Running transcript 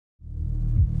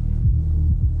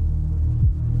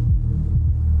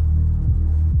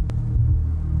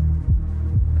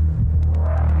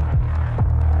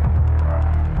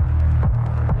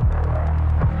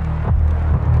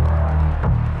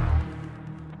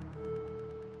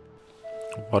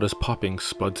What is popping,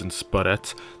 spuds and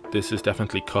spudettes? This is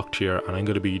definitely cooked here, and I'm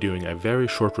going to be doing a very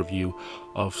short review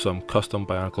of some custom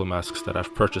Bionicle masks that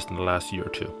I've purchased in the last year or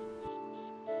two.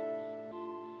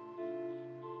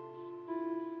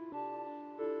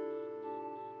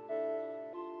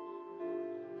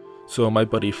 So my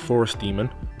buddy Forest Demon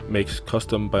makes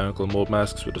custom Bionicle mold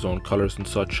masks with his own colours and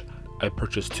such. I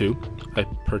purchased two. I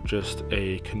purchased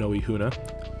a Kanohi Huna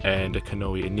and a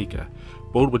Kanohi Inika,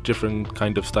 both with different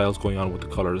kind of styles going on with the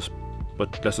colours,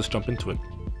 but let's just jump into it.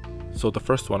 So the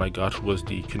first one I got was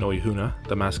the Kanohi Huna,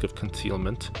 the Mask of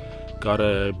Concealment. Got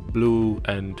a blue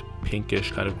and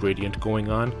pinkish kind of gradient going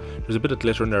on. There's a bit of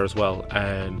glitter in there as well,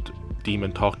 and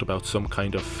Demon talked about some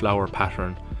kind of flower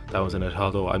pattern that was in it,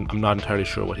 although I'm not entirely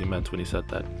sure what he meant when he said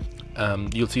that.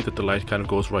 You'll see that the light kind of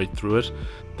goes right through it.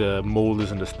 The mold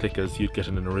isn't as thick as you'd get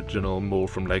in an original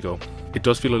mold from Lego. It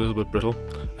does feel a little bit brittle.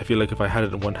 I feel like if I had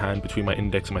it in one hand between my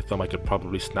index and my thumb, I could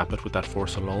probably snap it with that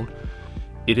force alone.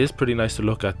 It is pretty nice to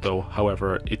look at though,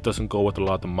 however, it doesn't go with a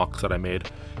lot of the mocks that I made.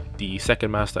 The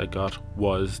second mask that I got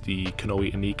was the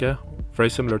Kanohi Inika, very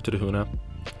similar to the Huna,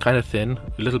 kind of thin,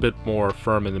 a little bit more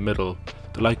firm in the middle.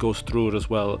 The light goes through it as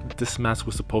well. This mask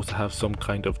was supposed to have some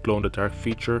kind of glow in the dark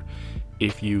feature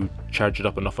if you charge it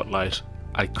up enough at light.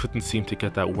 I couldn't seem to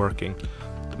get that working.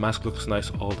 The mask looks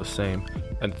nice all the same.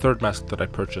 And the third mask that I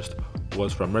purchased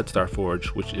was from Red Star Forge,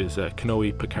 which is a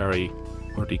Kanohi Pikari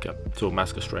Hordika, so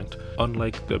mask of strength.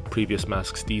 Unlike the previous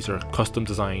masks, these are custom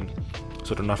designed,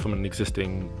 so they're not from an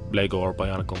existing Lego or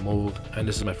Bionicle mold, and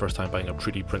this is my first time buying a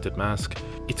 3D printed mask.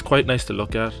 It's quite nice to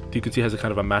look at. You can see it has a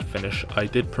kind of a matte finish. I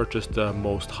did purchase the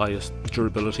most highest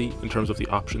durability in terms of the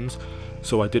options,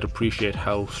 so I did appreciate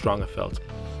how strong it felt.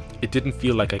 It didn't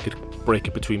feel like I could break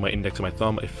it between my index and my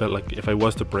thumb. It felt like if I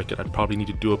was to break it, I'd probably need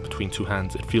to do it between two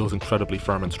hands. It feels incredibly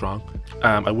firm and strong.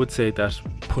 I would say that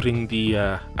putting the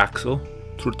axle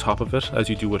through the top of it, as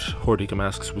you do with Hordika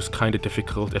masks, was kind of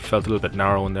difficult. It felt a little bit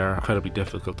narrow in there, incredibly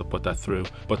difficult to put that through,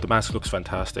 but the mask looks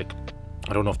fantastic.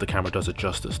 I don't know if the camera does it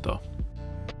justice though.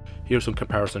 Here's some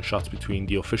comparison shots between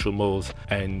the official molds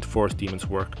and Forest Demon's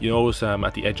work. You notice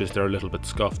at the edges they're a little bit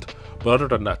scuffed, but other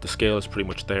than that the scale is pretty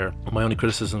much there. My only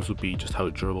criticisms would be just how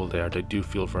durable they are. They do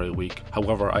feel very weak.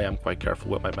 However, I am quite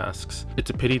careful with my masks.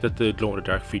 It's a pity that the glow in the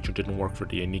dark feature didn't work for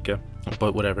the Inika,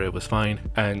 but whatever, it was fine.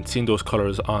 And seeing those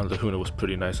colours on the Huna was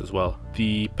pretty nice as well.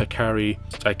 The Pikari,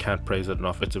 I can't praise it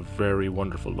enough. It's a very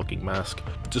wonderful looking mask.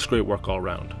 Just great work all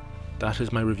around. That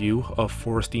is my review of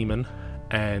Forest Demon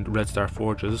and Red Star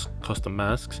Forge's custom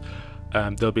masks.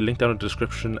 They'll be linked down in the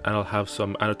description, and I'll have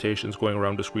some annotations going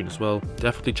around the screen as well.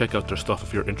 Definitely check out their stuff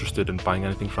if you're interested in buying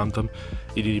anything from them.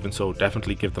 Even so,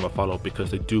 definitely give them a follow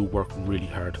because they do work really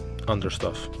hard on their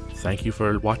stuff. Thank you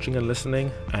for watching and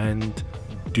listening, and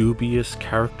Dubious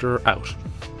Character out.